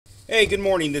Hey, good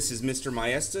morning. This is Mr.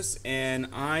 Maestas, and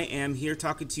I am here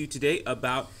talking to you today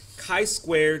about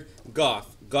chi-squared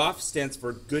GOF. GOF stands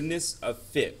for goodness of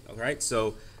fit. All right,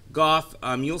 so GOF,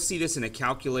 you'll see this in a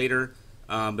calculator,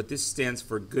 but this stands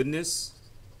for goodness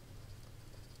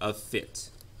of fit.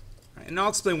 All right, and I'll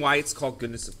explain why it's called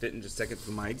goodness of fit in just a second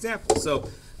through my example. So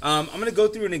I'm going to go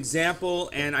through an example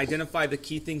and identify the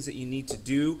key things that you need to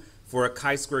do for a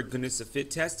chi-squared goodness of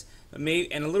fit test. And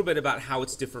a little bit about how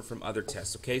it's different from other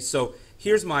tests. Okay, so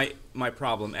here's my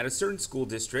problem. At a certain school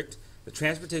district, the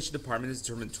transportation department has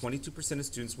determined 22% of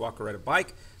students walk or ride a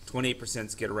bike,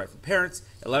 28% get a ride from parents,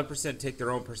 11% take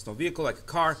their own personal vehicle like a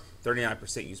car,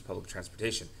 39% use public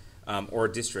transportation or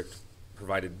a district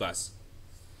provided bus.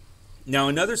 Now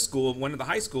another school, one of the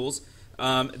high schools,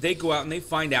 they go out and they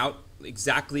find out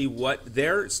exactly what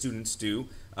their students do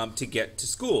to get to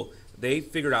school. They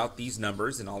figured out these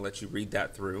numbers, and I'll let you read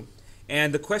that through.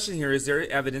 And the question here is there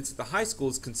evidence that the high school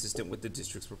is consistent with the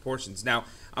district's proportions? Now,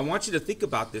 I want you to think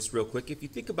about this real quick. If you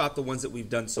think about the ones that we've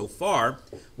done so far,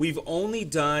 we've only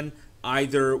done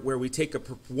either where we take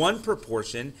one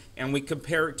proportion and we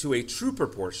compare it to a true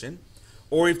proportion,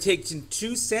 or we've taken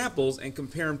two samples and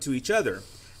compare them to each other.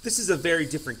 This is a very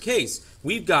different case.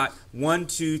 We've got 1,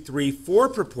 2, 3, 4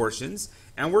 proportions,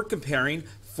 and we're comparing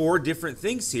 4 different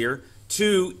things here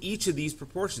to each of these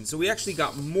proportions. So we actually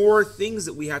got more things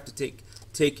that we have to take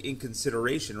in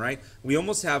consideration, right? We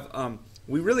almost have,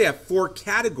 we really have 4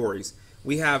 categories.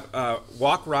 We have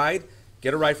walk, ride,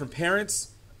 get a ride from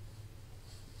parents.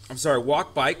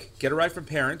 Walk, bike, get a ride from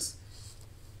parents.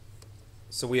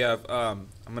 So we have, I'm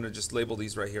going to just label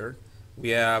these right here.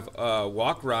 We have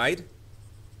walk, ride.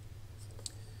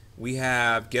 We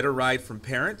have get a ride from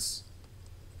parents.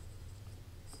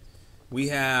 We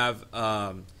have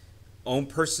own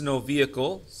personal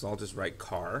vehicle, so I'll just write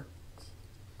car.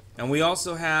 And we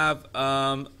also have,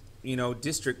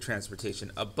 district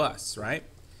transportation, a bus, right?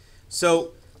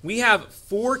 So we have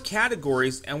 4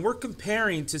 categories, and we're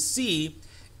comparing to see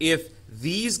if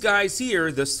these guys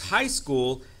here, this high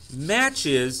school,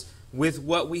 matches with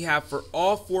what we have for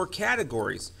all 4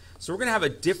 categories. So we're going to have a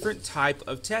different type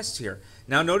of test here.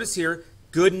 Now notice here,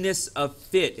 goodness of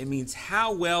fit. It means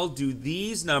how well do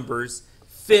these numbers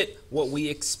fit what we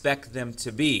expect them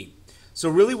to be. So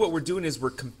really what we're doing is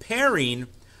we're comparing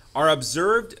our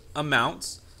observed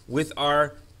amounts with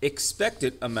our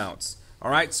expected amounts.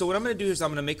 All right, so what I'm going to do is I'm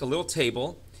going to make a little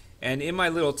table, and in my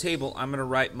little table I'm going to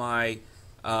write my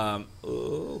I'm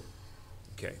going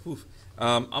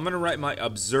to write my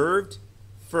observed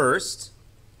first,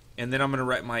 and then I'm going to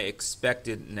write my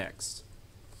expected next.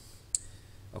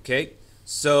 Okay,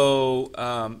 so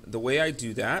the way I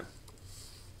do that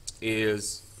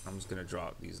is, I'm just going to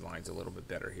draw these lines a little bit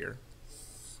better here.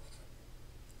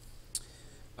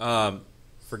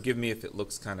 Forgive me if it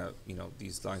looks kind of,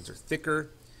 these lines are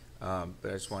thicker, but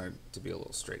I just wanted to be a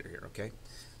little straighter here, okay?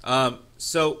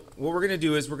 So what we're going to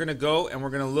do is we're going to go and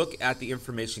we're going to look at the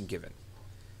information given.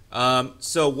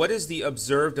 So what is the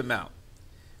observed amount?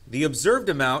 The observed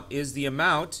amount is the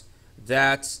amount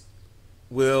that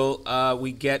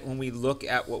we get when we look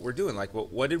at what we're doing. Like,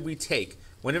 what did we take?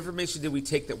 What information did we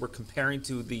take that we're comparing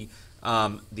to the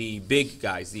big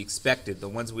guys, the expected, the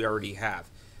ones we already have,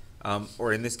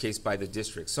 or in this case by the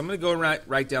district? So I'm going to go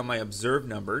write down my observed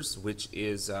numbers, which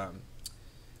is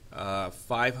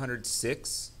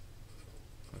 506.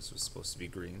 This was supposed to be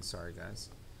green. Sorry, guys.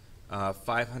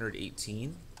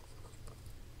 518,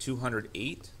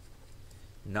 208,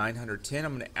 910.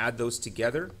 I'm going to add those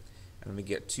together, and I'm going to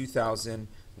get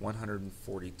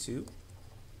 2,142.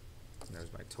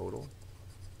 There's my total.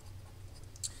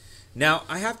 Now,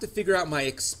 I have to figure out my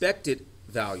expected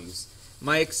values.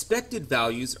 My expected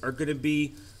values are going to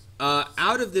be,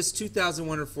 out of this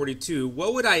 2,142,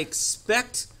 what would I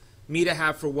expect me to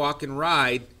have for walk and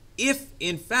ride if,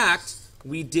 in fact,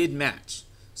 we did match?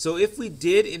 So if we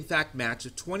did, in fact, match,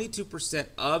 if 22%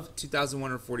 of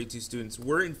 2,142 students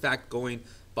were, in fact, going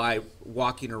by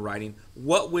walking or riding,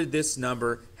 what would this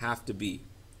number have to be?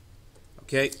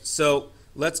 Okay, so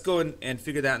let's go and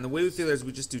figure that. And the way we figure that is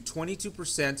we just do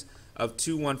 22% of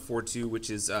 2,142, which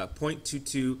is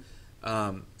 0.22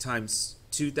 times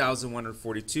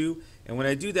 2,142. And when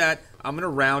I do that, I'm going to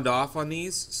round off on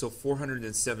these, so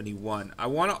 471. I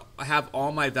want to have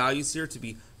all my values here to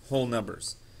be whole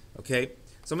numbers. Okay,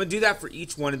 so I'm going to do that for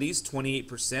each one of these.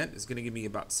 28% is going to give me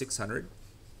about 600.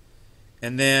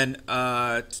 And then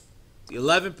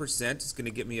 11% is going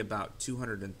to get me about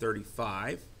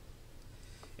 235.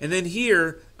 And then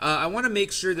here, I want to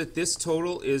make sure that this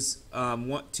total is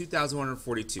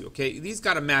 2,142. Okay, these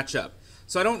got to match up.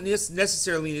 So I don't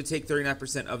necessarily need to take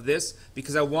 39% of this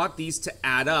because I want these to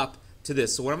add up to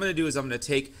this. So what I'm going to do is I'm going to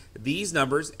take these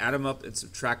numbers, add them up, and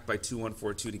subtract by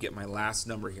 2142 to get my last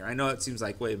number here. I know it seems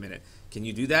like, wait a minute, can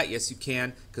you do that? Yes, you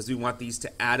can, because we want these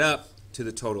to add up to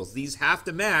the totals. These have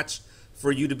to match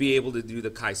for you to be able to do the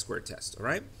chi-square test, all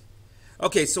right?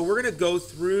 Okay, so we're going to go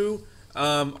through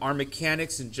our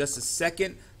mechanics in just a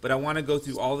second, but I want to go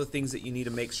through all the things that you need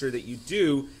to make sure that you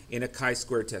do in a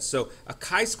chi-square test. So a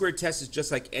chi-square test is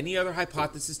just like any other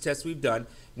hypothesis test we've done.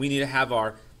 We need to have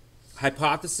our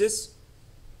hypothesis,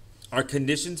 our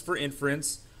conditions for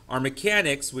inference, our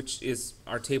mechanics, which is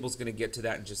our table's going to get to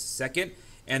that in just a second,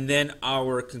 and then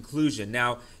our conclusion.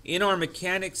 Now, in our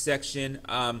mechanics section,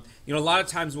 you know, a lot of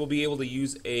times we'll be able to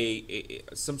use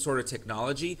some sort of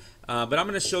technology, but I'm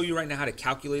going to show you right now how to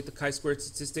calculate the chi-squared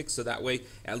statistics, so that way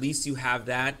at least you have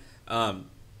that.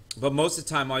 But most of the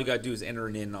time, all you got to do is enter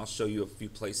it in, and I'll show you a few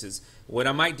places. What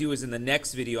I might do is in the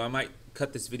next video, I might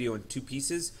cut this video in 2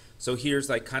 pieces. So here's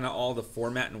like kind of all the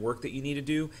format and work that you need to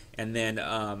do, and then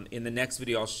in the next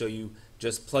video, I'll show you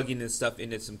just plugging this stuff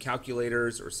into some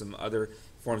calculators or some other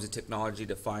forms of technology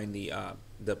to find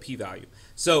the p-value.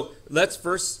 So let's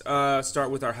first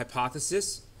start with our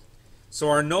hypothesis. So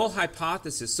our null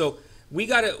hypothesis. So we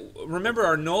got to remember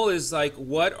our null is like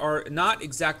not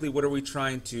exactly what are we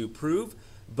trying to prove,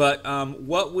 but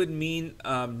what would mean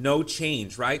no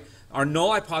change, right? Our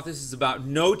null hypothesis is about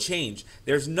no change.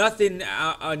 There's nothing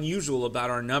unusual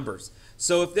about our numbers.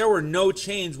 So if there were no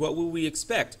change, what would we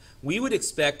expect? We would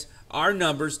expect our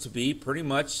numbers to be pretty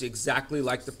much exactly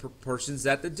like the proportions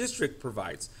that the district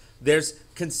provides. There's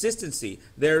consistency.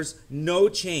 There's no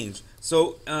change.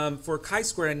 So for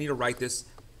chi-square, I need to write this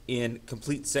in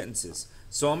complete sentences.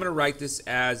 So I'm going to write this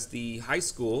as the high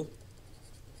school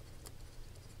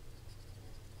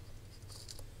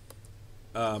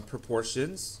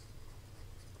proportions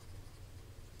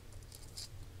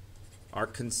are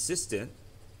consistent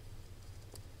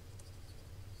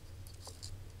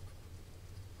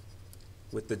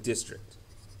with the district,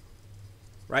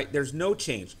 right? There's no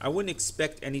change. I wouldn't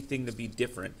expect anything to be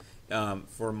different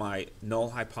for my null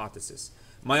hypothesis.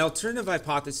 My alternative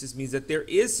hypothesis means that there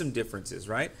is some differences,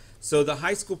 right? So the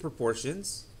high school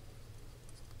proportions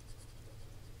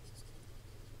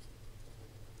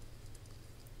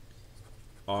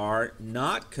are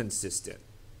not consistent.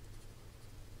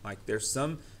 Like there's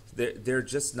some, they're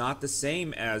just not the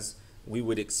same as we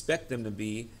would expect them to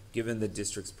be given the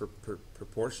district's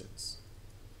proportions.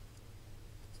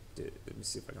 Let me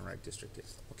see if I can write district here.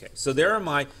 Okay, so there are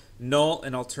my null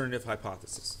and alternative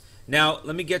hypothesis. Now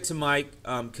let me get to my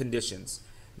conditions.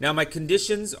 Now my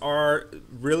conditions are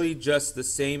really just the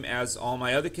same as all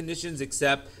my other conditions,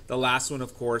 except the last one,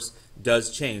 of course, does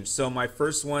change. So my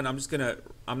first one, I'm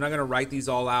not gonna write these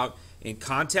all out in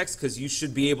context because you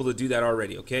should be able to do that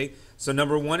already. Okay. So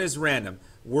number one is random.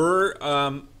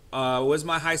 Was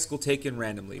my high school taken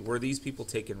randomly? Were these people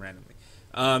taken randomly?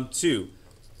 2.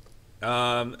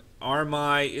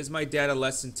 Is my data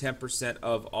less than 10%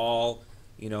 of all?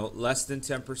 You know, less than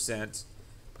 10%.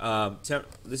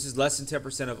 This is less than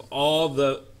 10% of all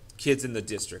the kids in the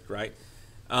district, right?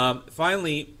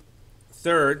 Finally,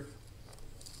 third,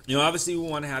 you know, obviously we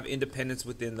want to have independence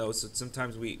within those, so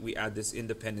sometimes we add this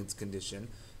independence condition,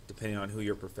 depending on who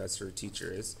your professor or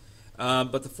teacher is.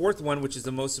 But the fourth one, which is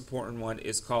the most important one,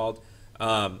 is called.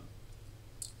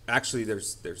 Actually,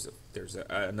 there's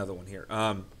another one here.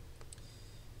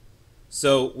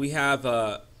 So we have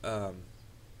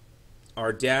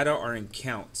our data are in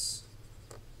counts.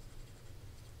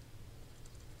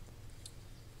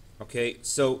 Okay,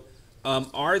 so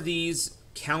are these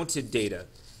counted data?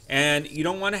 And you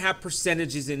don't want to have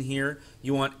percentages in here.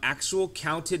 You want actual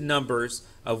counted numbers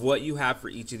of what you have for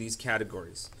each of these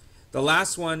categories. The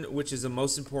last one, which is the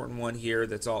most important one here,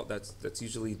 that's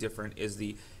usually different, is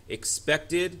the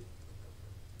expected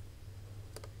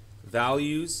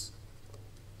values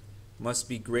must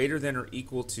be greater than or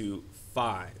equal to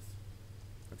 5.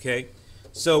 Okay?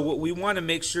 So what we want to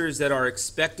make sure is that our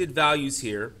expected values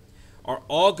here are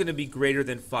all going to be greater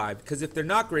than 5, because if they're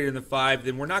not greater than 5,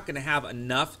 then we're not going to have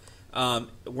enough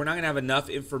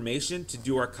information to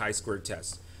do our chi-squared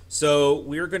test. So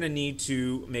we're going to need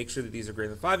to make sure that these are greater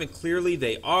than 5, and clearly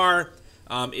they are.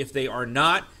 If they are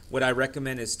not, what I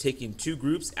recommend is taking 2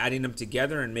 groups, adding them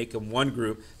together, and make them one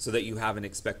group so that you have an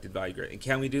expected value grade. And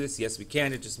can we do this? Yes, we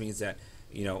can. It just means that,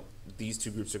 you know, these 2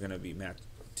 groups are going to be matched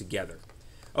together.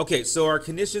 Okay, so our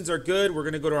conditions are good. We're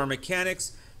going to go to our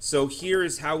mechanics. So here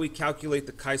is how we calculate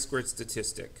the chi-squared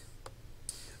statistic.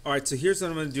 All right, so here's what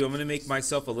I'm going to do. I'm going to make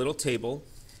myself a little table,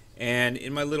 and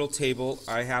in my little table,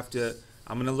 I'm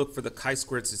going to look for the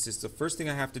chi-squared statistic. The first thing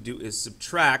I have to do is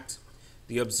subtract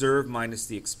the observed minus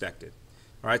the expected.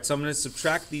 All right, so I'm going to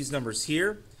subtract these numbers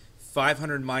here,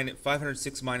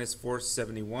 506 minus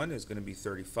 471 is going to be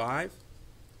 35.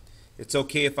 It's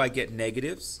okay if I get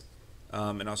negatives,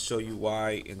 and I'll show you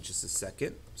why in just a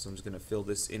second. So I'm just going to fill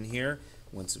this in here.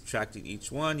 When subtracting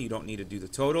each one, you don't need to do the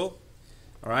total.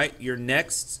 All right, your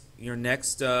next one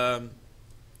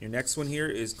here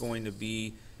is going to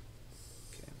be,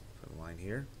 okay, put a line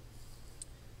here.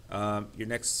 Your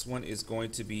next one is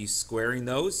going to be squaring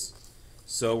those.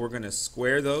 So we're going to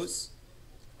square those.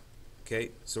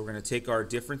 Okay, so we're going to take our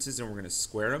differences and we're going to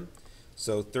square them.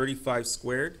 So 35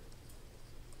 squared,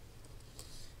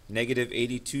 negative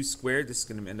 82 squared. This is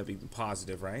going to end up being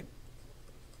positive, right?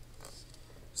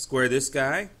 Square this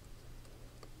guy,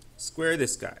 square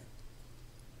this guy.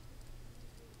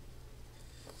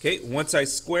 Okay, once I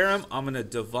square them, I'm going to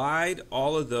divide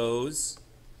all of those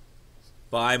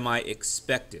by my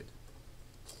expected.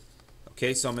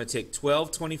 Okay, so I'm going to take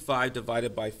 1225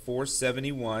 divided by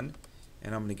 471,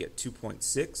 and I'm going to get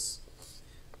 2.6.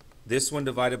 This one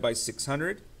divided by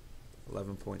 600,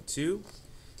 11.2.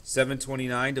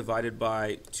 729 divided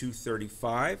by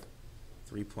 235,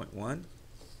 3.1.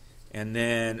 And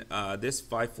then this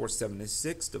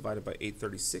 5476 divided by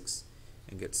 836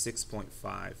 and get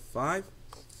 6.55.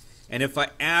 And if I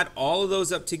add all of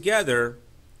those up together,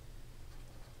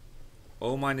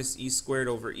 O minus E squared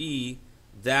over E,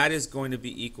 that is going to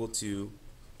be equal to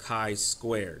chi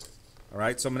squared. All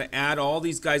right, so I'm going to add all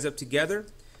these guys up together,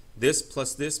 this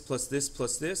plus this plus this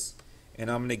plus this,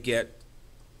 and I'm going to get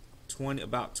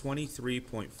about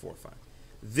 23.45.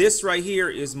 This right here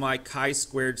is my chi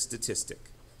squared statistic.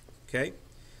 Okay,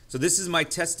 so this is my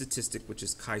test statistic, which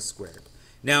is chi squared.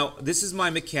 Now, this is my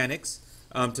mechanics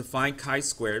to find chi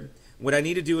squared. What I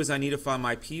need to do is I need to find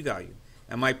my p-value.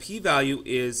 And my p-value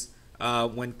is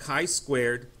when chi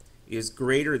squared is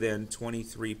greater than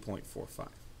 23.45.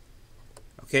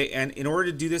 Okay, and in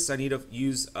order to do this, I need to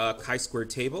use a chi-squared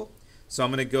table. So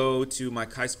I'm going to go to my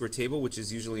chi-squared table, which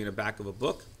is usually in the back of a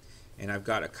book. And I've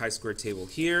got a chi-squared table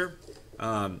here.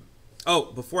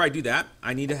 Oh, before I do that,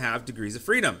 I need to have degrees of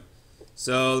freedom.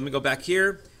 So let me go back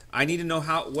here. I need to know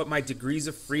what my degrees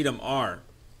of freedom are.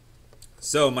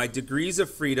 So my degrees of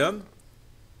freedom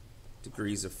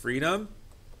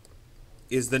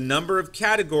is the number of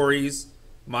categories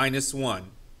minus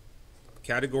 1.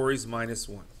 Categories minus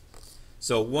 1.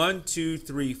 So 1, 2,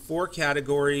 3, 4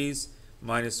 categories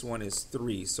minus 1 is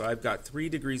 3. So I've got 3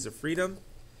 degrees of freedom.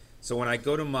 So when I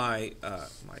go to my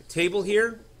table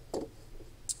here, let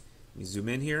me zoom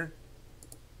in here.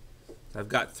 I've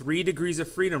got 3 degrees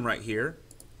of freedom right here.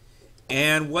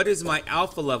 And what is my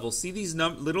alpha level? See these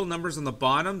little numbers on the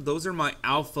bottom? Those are my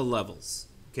alpha levels.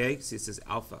 Okay, see it says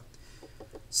alpha.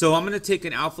 So I'm going to take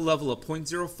an alpha level of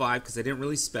 0.05 because I didn't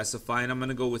really specify, and I'm going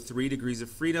to go with 3 degrees of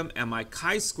freedom. And my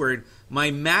chi-squared,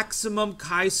 my maximum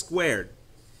chi-squared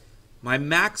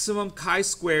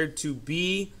to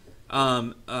be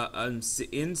not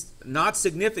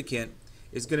significant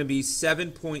is going to be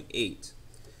 7.8.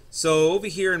 So over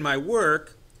here in my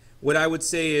work, what I would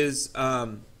say is,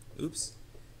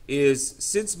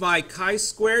 since my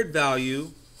chi-squared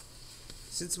value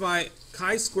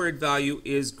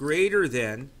is greater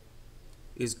than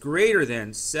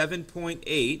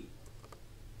 7.8,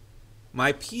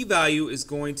 my p-value is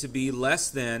going to be less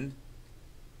than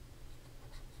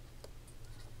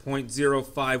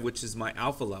 0.05, which is my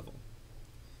alpha level.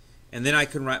 And then I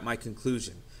can write my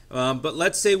conclusion. But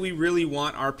let's say we really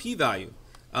want our p-value.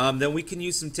 Then we can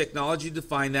use some technology to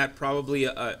find that, probably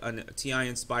a TI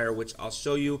Inspire, which I'll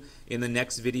show you in the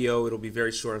next video. It'll be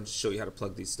very short. I'll show you how to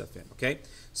plug these stuff in. Okay,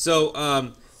 so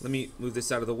let me move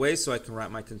this out of the way so I can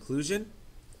write my conclusion.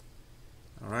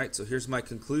 All right, so here's my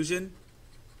conclusion.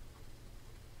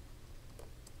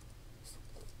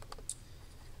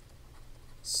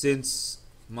 Since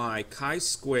my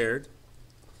chi-squared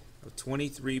of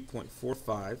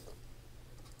 23.45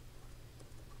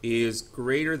 is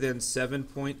greater than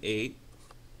 7.8,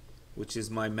 which is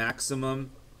my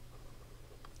maximum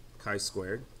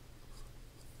chi-squared,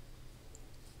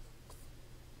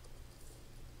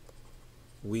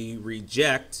 we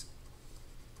reject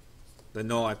the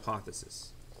null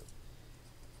hypothesis.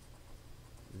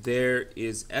 There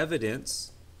is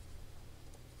evidence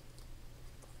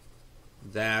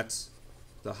that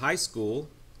the high school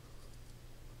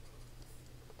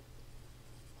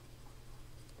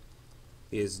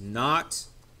is not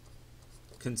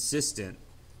consistent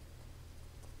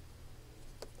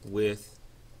with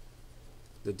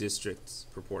the district's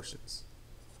proportions.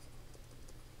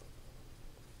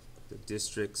 The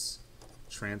district's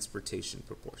transportation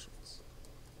proportions.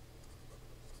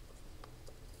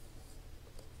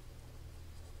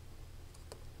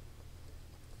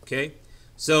 Okay,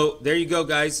 So there you go,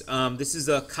 guys. This is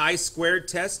a chi-squared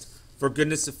test for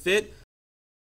goodness of fit.